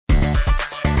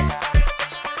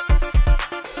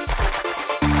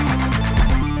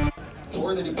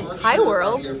Hi,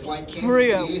 world.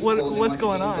 Maria, what's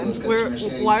going on?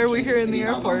 Why are we here in the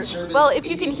airport? Well, if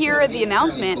you can hear the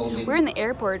announcement, we're in the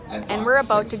airport and we're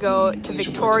about to go to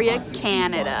Victoria,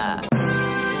 Canada.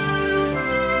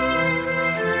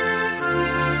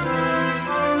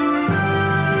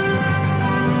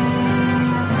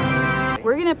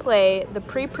 We're gonna play the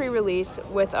pre-release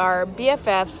with our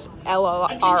BFFs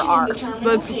LLRR.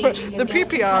 That's the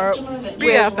PPR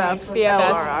BFFs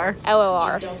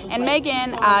LRR. And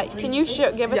Megan, can you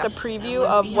give us a preview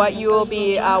of what you will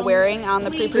be wearing on the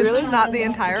pre-release? This is not the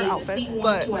entire outfit,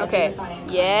 but okay.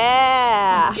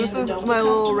 Yeah. This is my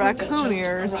little raccoon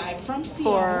ears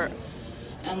for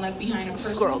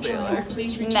squirrel dealer.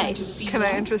 Nice. Can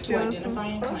I interest you in some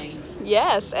squirrels?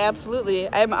 Yes, absolutely.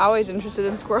 I'm always interested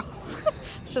in squirrels.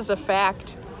 It's just a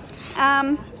fact.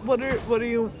 What are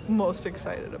you most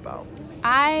excited about?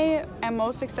 I am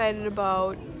most excited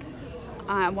about.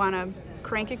 I want to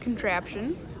crank a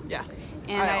contraption. Yeah.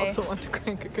 And I also want to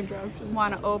crank a contraption.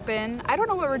 Want to open. I don't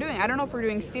know what we're doing. I don't know if we're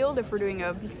doing sealed, if we're doing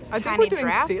a I tiny think we're doing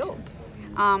draft. Sealed.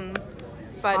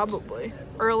 But probably.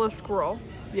 Earl of Squirrel.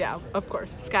 Yeah, of course.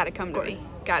 It's got to come to me.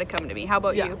 Got to come to me. How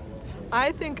about you?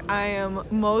 I think I am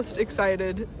most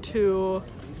excited to.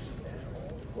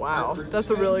 Wow, that's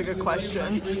a really good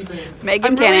question.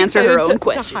 Megan can't answer her own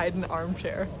question. To hide an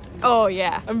armchair. Oh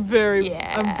yeah. I'm very,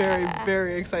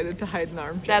 very excited to hide an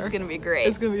armchair. That's gonna be great.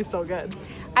 It's gonna be so good.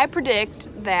 I predict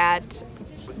that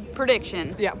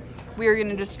prediction. Yeah. We are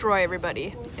gonna destroy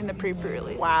everybody in the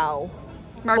pre-release. Wow.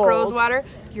 Mark Bold. Rosewater,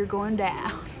 you're going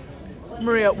down.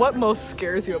 Maria, what most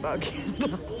scares you about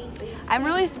Canada? I'm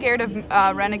really scared of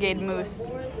renegade moose.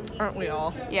 Aren't we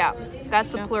all? Yeah,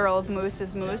 that's the plural of moose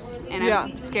is moose, and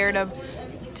I'm scared of.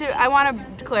 I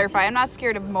want to clarify. I'm not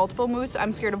scared of multiple moose.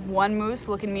 I'm scared of one moose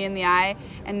looking me in the eye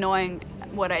and knowing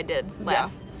what I did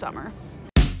last summer.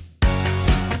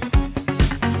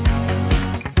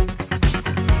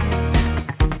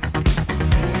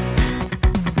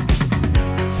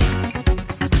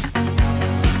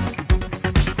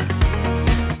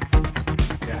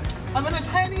 I'm in a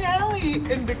tiny alley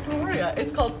in Victoria.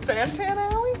 It's called Fantan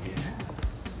Alley.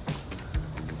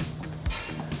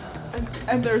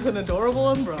 And there's an adorable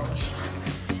umbrella shop.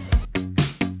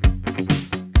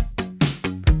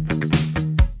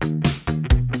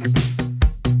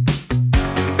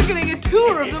 We're getting a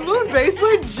tour of the moon base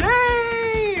with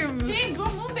James! James,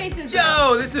 what moon base is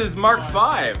Yo, this is Mark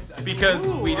 5,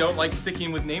 because we don't like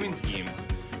sticking with naming schemes.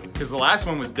 Because the last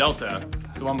one was Delta,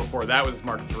 the one before that was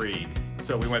Mark 3.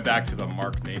 So we went back to the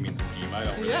Mark naming scheme. I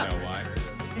don't really know why.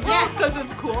 Yeah, because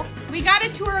it's cool. We got a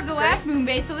tour of the last moon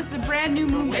base, so this is a brand new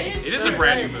moon base. It is a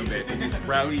brand new moon base. It is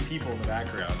rowdy people in the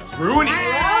background. Ruining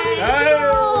it!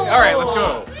 Alright, let's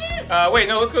go. Wait,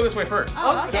 no, let's go this way first.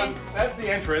 Oh, okay. So that's the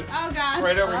entrance. Oh, God.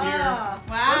 Right over here.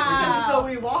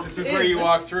 Wow. This is where you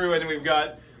walk through, and then we've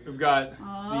got the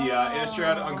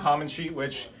Innistrad Uncommon sheet,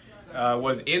 which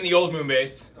was in the old moon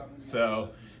base. So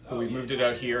we moved it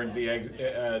out here into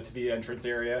to the entrance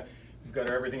area. We've got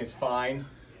everything is fine.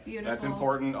 Beautiful. That's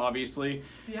important, obviously.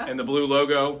 Yeah. And the blue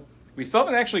logo. We still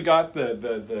haven't actually got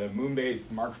the Moonbase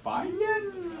Mark V yet.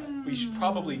 We should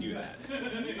probably do that.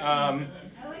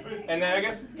 And then I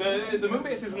guess the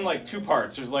Moonbase is in like two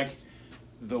parts. There's like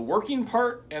the working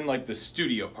part and like the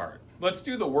studio part. Let's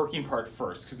do the working part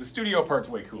first, because the studio part's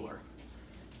way cooler.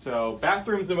 So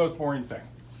bathroom's the most boring thing.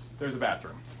 There's a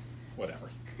bathroom. Whatever.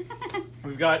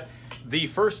 We've got the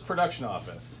first production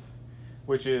office,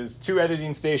 which is 2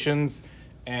 editing stations,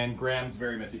 and Graham's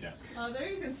very messy desk. There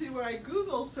you can see where I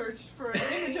Google searched for an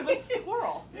image of a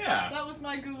squirrel. Yeah. That was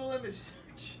my Google image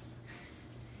search.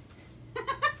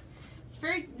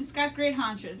 It's got great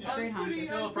haunches. Great haunches.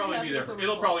 It'll probably be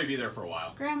there for a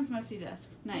while. Graham's messy desk.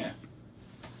 Nice.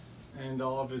 Yeah. And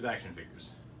all of his action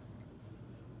figures.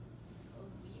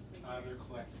 They're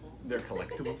collectibles. They're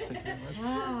collectibles. Thank you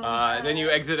very much. Then you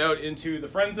exit out into the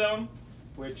friend zone,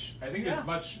 which I think is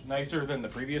much nicer than the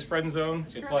previous friend zone.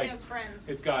 It's like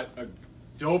it's got a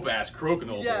dope ass crokinole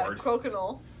board. Yeah,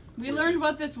 crokinole. We learned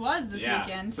what this was this yeah,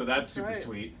 weekend. So that's super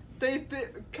sweet.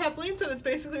 Kathleen said it's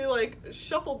basically like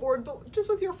shuffleboard, but just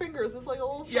with your fingers. It's like a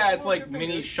little. Yeah, it's like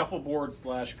mini shuffleboard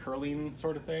 / curling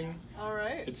sort of thing. All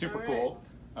right. It's super cool.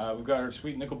 We've got our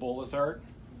sweet Nicol Bolas art.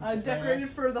 Decorated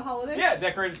for the holidays? Yeah,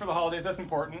 decorated for the holidays. That's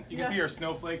important. You can see our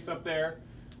snowflakes up there.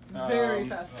 Very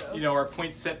festive. You know, our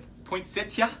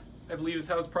poinsettia, I believe is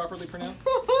how it's properly pronounced.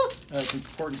 It's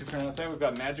important to pronounce that. We've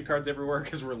got magic cards everywhere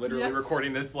because we're literally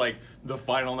recording this like the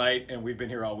final night, and we've been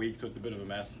here all week, so it's a bit of a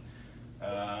mess.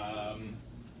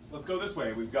 let's go this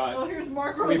way. We've got. Oh, here's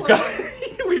Mark We've Rosewater.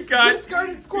 got. We've got.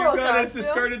 Discarded squirrel We've got a costume.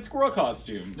 discarded squirrel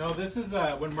costume. No, this is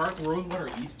when Mark Rosewater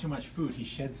eats too much food, he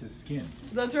sheds his skin.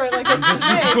 That's right, like a This is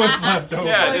snake. what's left over.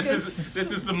 Yeah, Like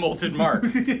this is the molted Mark.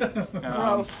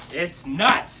 Gross. It's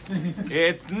nuts.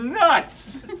 It's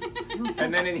nuts.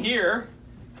 And then in here,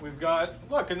 we've got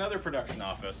look another production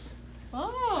office.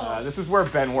 Oh. This is where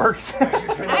Ben works.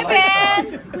 Hi,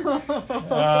 Ben.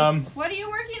 um, What are you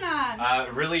working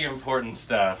on? Really important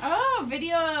stuff. Oh,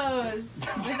 videos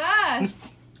with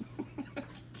us.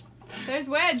 There's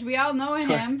Wedge. We all know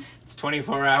him. It's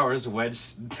 24 hours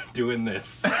Wedge doing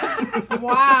this.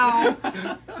 Wow.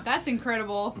 That's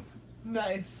incredible.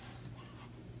 Nice.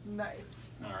 Nice.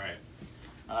 all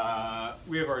right.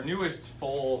 We have our newest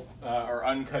full or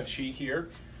uncut sheet here,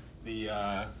 the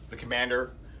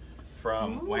Commander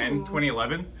from when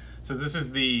 2011. So this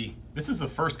is the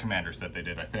first Commander set they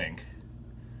did, I think.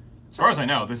 As far as I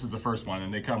know, this is the first one,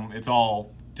 and it's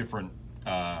all different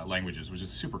languages, which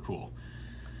is super cool.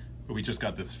 But we just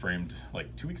got this framed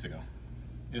like 2 weeks ago.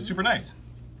 It was super nice.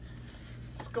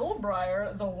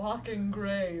 Skullbriar, the Walking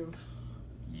Grave.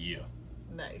 Yeah.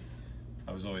 Nice.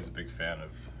 I was always a big fan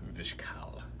of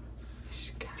Vishkal.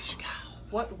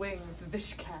 What wings,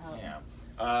 Vishkal.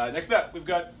 Yeah. Next up, we've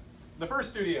got the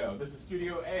first studio. This is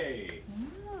Studio A.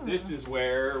 This is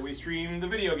where we stream the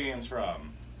video games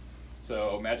from.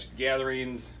 So Magic the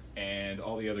Gatherings and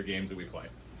all the other games that we play.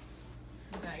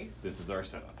 Nice. This is our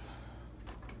setup.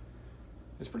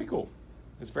 It's pretty cool.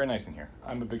 It's very nice in here.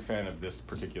 I'm a big fan of this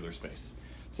particular space.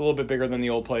 It's a little bit bigger than the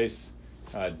old place,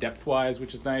 depth-wise,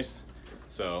 which is nice.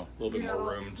 So a little bit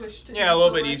more room. Yeah, a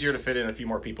little bit easier to fit in a few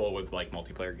more people with like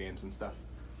multiplayer games and stuff.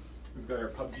 We've got our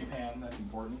PUBG pan. That's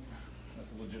important.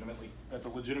 That's a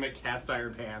legitimate cast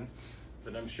iron pan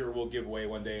that I'm sure we'll give away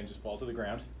one day and just fall to the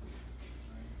ground.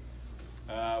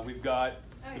 We've got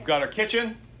our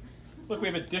kitchen. Look, we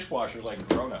have a dishwasher like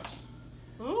grown-ups.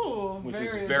 Ooh, Which very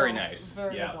is very adult. nice.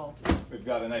 Very Yeah. adult. We've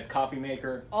got a nice coffee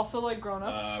maker. Also like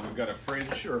grown-ups. We've got a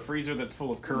fridge or a freezer that's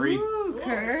full of curry. Ooh,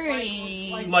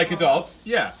 curry. Like adults,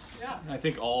 yeah. Yeah. I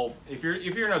think if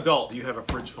you're an adult, you have a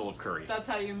fridge full of curry. That's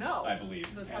how you know. I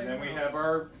believe. That's how And you then we know. have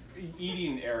our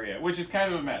eating area, which is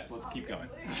kind of a mess. Let's keep going.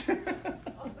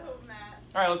 Also, Matt.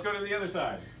 All right, let's go to the other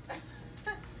side.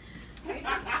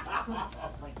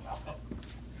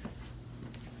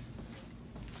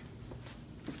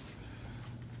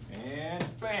 And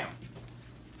bam.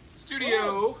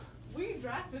 Studio. We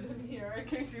drafted in here, in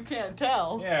case you can't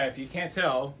tell. Yeah, if you can't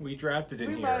tell, we drafted in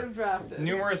We here might have drafted.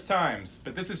 numerous times.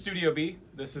 But this is Studio B.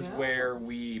 This is Yeah. where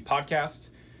we podcast.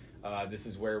 This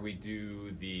is where we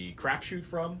do the crapshoot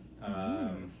from.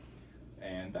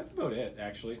 And that's about it,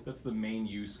 actually. That's the main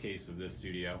use case of this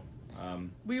studio.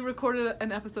 We recorded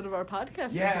an episode of our podcast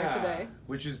in here today.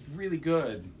 Which is really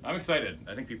good. I'm excited.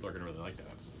 I think people are going to really like that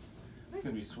episode. It's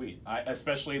going to be sweet.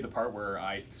 Especially the part where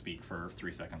I speak for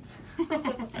 3 seconds. I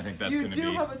think that's You going to be...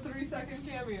 do have a 3-second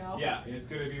cameo. Yeah, it's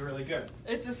going to be really good.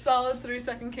 It's a solid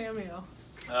 3-second cameo.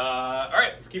 All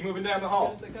right, let's keep moving down the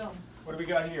hall. As they come. What do we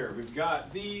got here? We've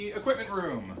got the equipment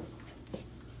room.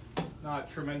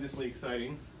 Not tremendously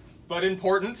exciting, but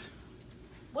important.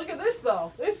 Look at this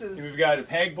though. This is. We've got a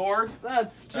pegboard.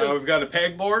 That's just. We've got a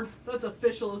pegboard, That's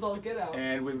official as all get out.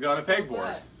 and we've got a So is pegboard.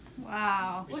 that.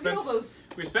 Wow. We Look spent at all those.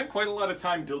 we spent quite a lot of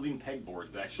time building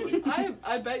pegboards, actually,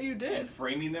 I bet you and did.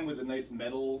 framing them with a nice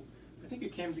metal. I think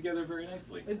it came together very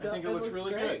nicely. It I think it it looks looks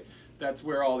really great. good. That's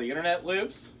where all the internet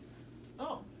lives,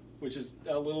 Oh, which is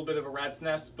a little bit of a rat's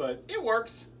nest, but it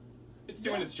works. It's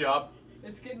doing Yeah. its job.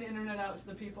 it's getting the internet out to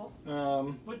the people.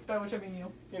 By Which I mean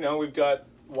you. You know, we've got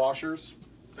washers.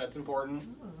 That's important.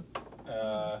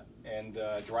 And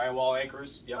drywall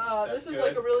anchors. Yep, that's This is good.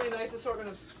 like a really nice assortment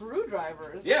of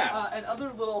screwdrivers. Yeah. And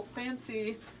other little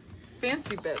fancy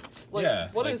bits. Like, Yeah,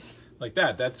 What like- is? like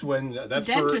that. That's when that's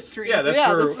Dentistry. For, yeah, that's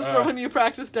Yeah, for. this is for when you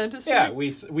practice dentistry. Yeah,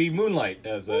 we moonlight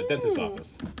as a dentist's Ooh.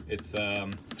 office. It's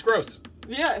gross.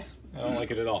 Yeah. I don't like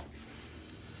it at all.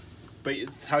 But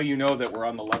it's how you know that we're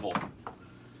on the level.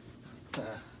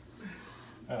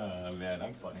 Oh man,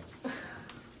 I'm funny.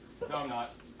 No, I'm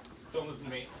not. Don't listen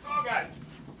to me. Oh god.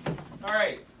 All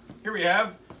right, here we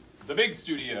have the big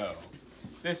studio.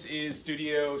 This is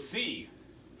Studio C.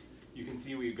 You can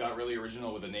see we got really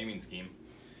original with the naming scheme.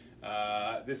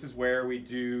 This is where we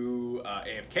do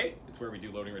AFK. It's where we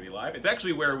do Loading Ready Live. It's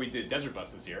actually where we did Desert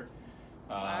Buses here.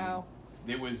 Wow.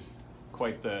 It was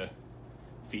quite the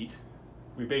feat.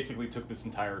 We basically took this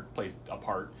entire place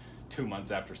apart 2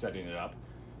 months after setting it up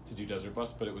to do Desert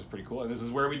Bus, but it was pretty cool. And this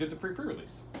is where we did the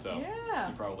pre-release. So Yeah.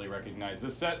 you probably recognize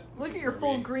this set. Look This at is your where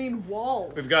full green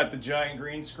wall. We've got the giant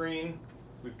green screen.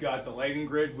 We've got the lighting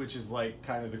grid, which is like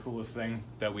kind of the coolest thing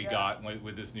that we got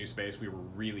with this new space. We were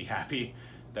really happy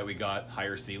that we got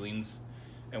higher ceilings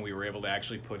and we were able to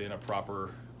actually put in a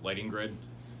proper lighting grid,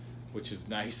 which is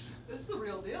nice. This is the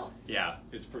real deal. Yeah,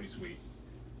 it's pretty sweet.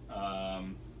 Yeah,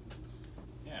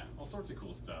 all sorts of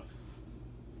cool stuff.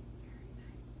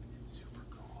 It's super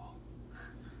cool.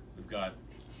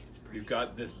 We've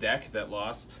got this deck that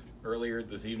lost earlier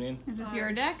this evening. Is this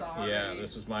your deck? Sorry. Yeah,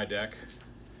 this was my deck.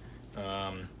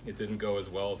 It didn't go as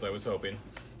well as I was hoping.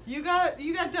 You got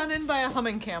done in by a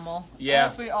humming camel. Yeah.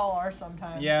 As we all are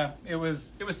sometimes. Yeah, it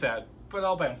was sad, but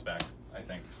I'll bounce back, I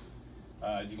think.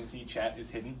 As you can see, chat is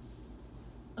hidden.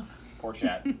 Poor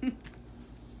chat.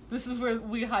 This is where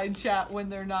we hide chat when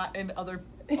they're not in other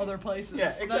places. Yeah,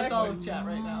 exactly. That's all of chat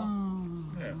right now.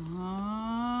 Yeah.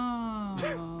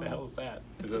 Oh. The hell is that?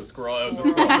 Is it a squirrel? It was a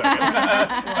squirrel.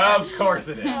 Of course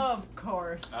it is. Of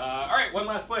course. All right, one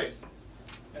last place.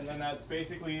 And then that's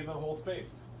basically the whole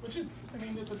space, which is, I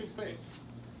mean, it's a big space.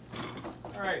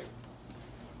 All right.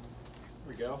 Here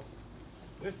we go.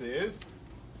 This is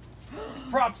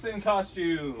props and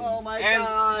costumes. Oh my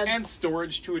God. And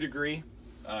storage to a degree.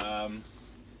 Yeah.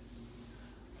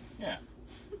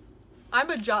 I'm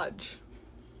a judge.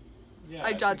 Yeah.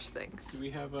 I judge things. Do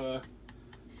we have a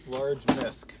large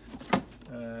misc?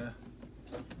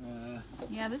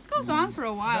 Yeah, this goes on for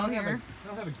a while I here.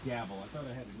 don't have a gavel. I thought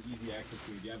I had an easy access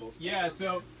to a gavel. Yeah,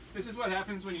 so this is what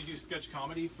happens when you do sketch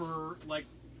comedy for like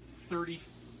 30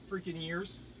 freaking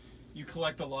years. You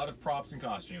collect a lot of props and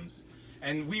costumes.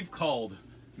 And we've called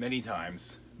many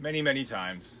times, many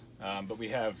times. But we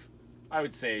have, I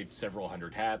would say, several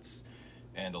hundred hats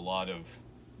and a lot of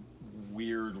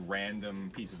weird,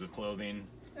 random pieces of clothing.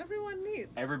 Everyone needs.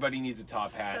 Everybody needs a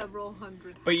top hat. Several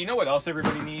hundred. But you know what else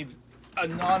everybody needs? A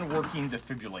non-working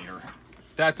defibrillator.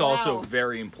 That's also Wow.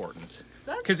 very important.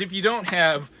 That's- Because if you don't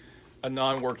have a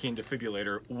non-working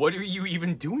defibrillator, what are you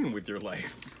even doing with your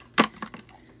life?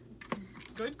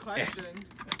 Good question.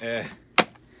 There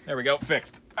we go,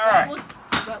 fixed. All right.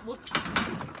 That looks.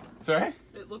 Sorry?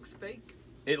 It looks fake.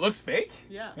 It looks fake?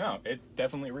 Yeah. No, it's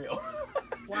definitely real.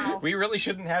 Wow. We really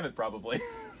shouldn't have it, probably.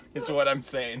 Is what I'm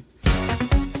saying.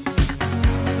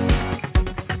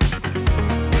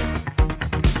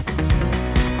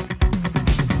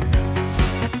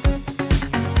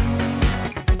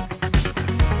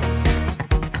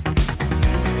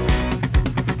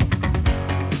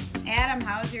 Adam,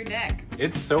 how's your deck?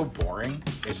 It's so boring.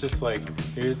 It's just like,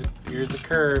 here's a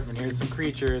curve and here's some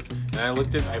creatures. And I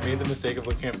made the mistake of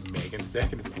looking at Megan's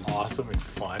deck and it's awesome and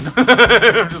fun.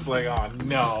 I'm just like, oh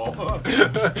no. Oh,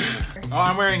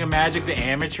 I'm wearing a Magic the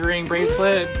Amateuring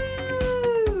bracelet.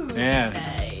 Man,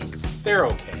 Nice. they're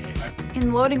okay.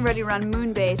 In Loading Ready Run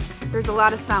Moonbase, there's a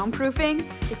lot of soundproofing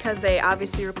because they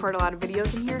obviously record a lot of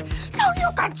videos in here, so you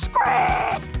can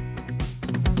scream!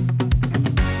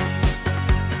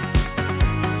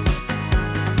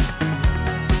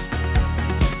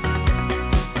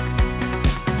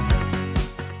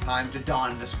 Time to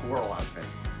don the squirrel outfit.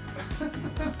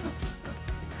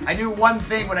 I knew one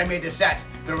thing when I made the set.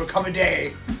 There would come a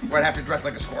day where I'd have to dress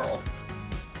like a squirrel.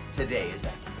 Today is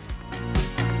that.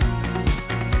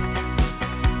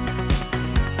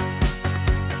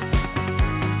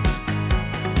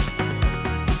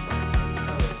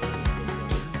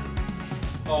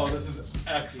 Oh, this is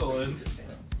excellent.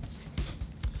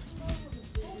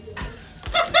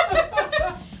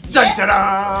 Dun,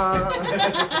 ta-da!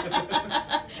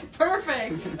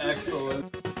 Perfect!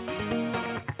 Excellent.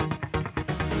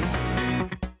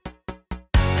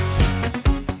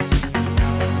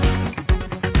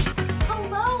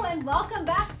 Hello and welcome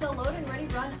back to the Load and Ready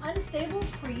Run Unstable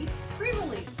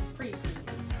Pre-Prerelease.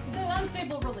 The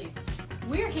Unstable Release.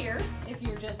 We're here, if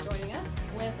you're just joining us,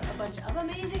 with a bunch of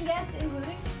amazing guests,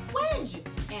 including Wedge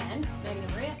and Megan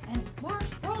and Maria and Mark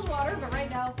Rosewater. But right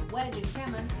now, Wedge and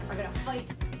Cameron are going to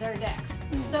fight their decks.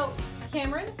 So,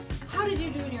 Cameron, how did you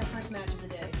do in your first match of the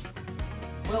day?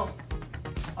 Well,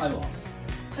 I lost.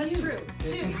 That's true.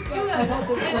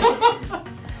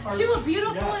 To a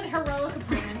beautiful and heroic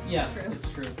opponent. Yes, True. it's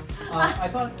true. I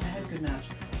thought I had good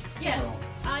matches. Yes,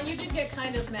 So, you did get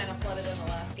kind of mana flooded in the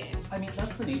last game. I mean,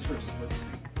 that's the nature of split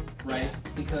screen, right? Yeah.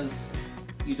 Because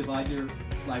you divide your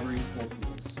library in 4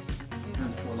 pools.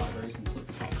 Turn the 4 libraries and flip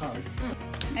the top card.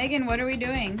 Megan, what are we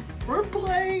doing? We're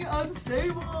playing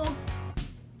Unstable.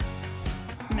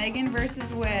 It's Megan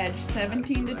versus Wedge,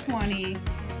 17 to 20.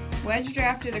 Wedge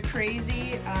drafted a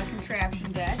crazy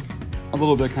contraption deck. A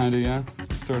little bit, kind of, yeah.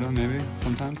 Sort of, maybe,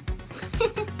 sometimes.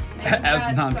 Megan's As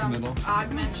got non-committal. some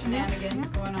augment shenanigans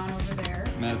going on over there.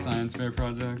 Mad Science Fair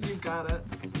Project. You got it.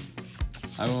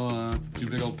 I will do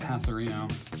big old Passerino.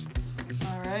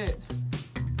 All right.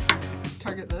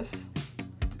 target this.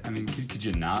 I mean, could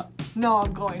you not? No,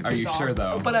 I'm going to. Are you sure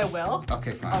though? But I will.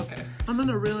 Okay, fine. Okay. I'm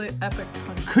gonna really epic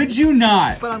punch. Could you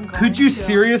not? But I'm going Could you to.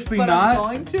 seriously but not? I'm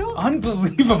going to.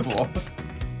 Unbelievable.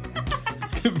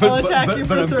 I'll attack you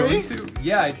for I'm 3. going to.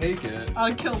 Yeah, I take it.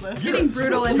 I'll kill this. Getting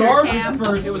brutal in your camp.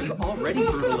 It was already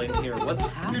brutal in here. What's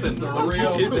happened? What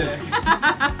did you do?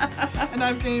 And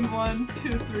I've gained 1, 2,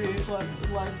 3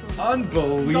 life.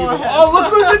 Unbelievable. Go ahead. Oh,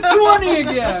 look who's at 20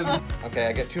 again. Okay,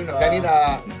 I get 2. I need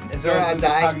is there a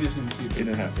die? Cognition cheat. You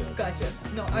didn't have to. Gotcha.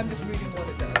 No, I'm just reading what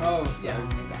it does. Oh, so, Yeah.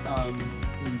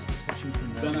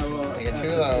 Then I will. I get 2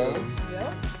 of those.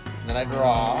 Yep. Then I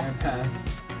draw. I pass.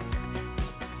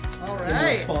 All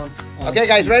right. Okay,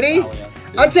 guys, ready? Oh,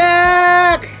 yeah.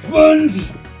 Attack!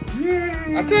 Sponge!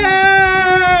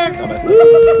 Attack! I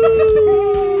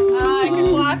can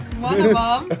block one of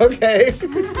them. Okay.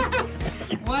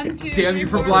 1, 2, Damn 3, you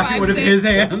for 4, blocking 5, one of 6, his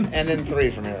hands. And then 3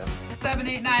 from here. 7,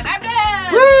 8, 9. I'm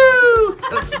dead. Woo!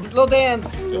 Little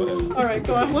dance. All right,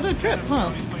 go on. What a trip,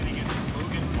 huh?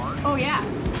 Oh yeah.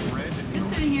 Just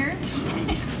sitting here,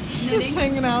 Just knitting,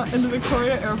 hanging out in the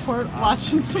Victoria Airport,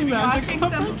 watching some magic watching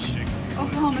some coverage.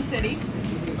 Oklahoma City.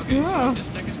 Yeah.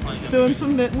 Doing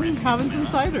some knitting, having some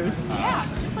ciders. Yeah,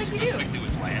 just like you do.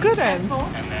 Good Successful.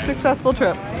 end. Successful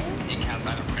trip.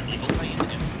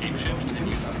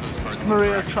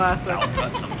 Maria classic.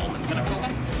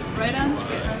 Right on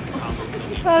schedule.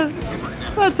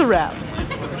 That's a wrap.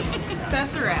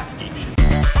 That's a wrap.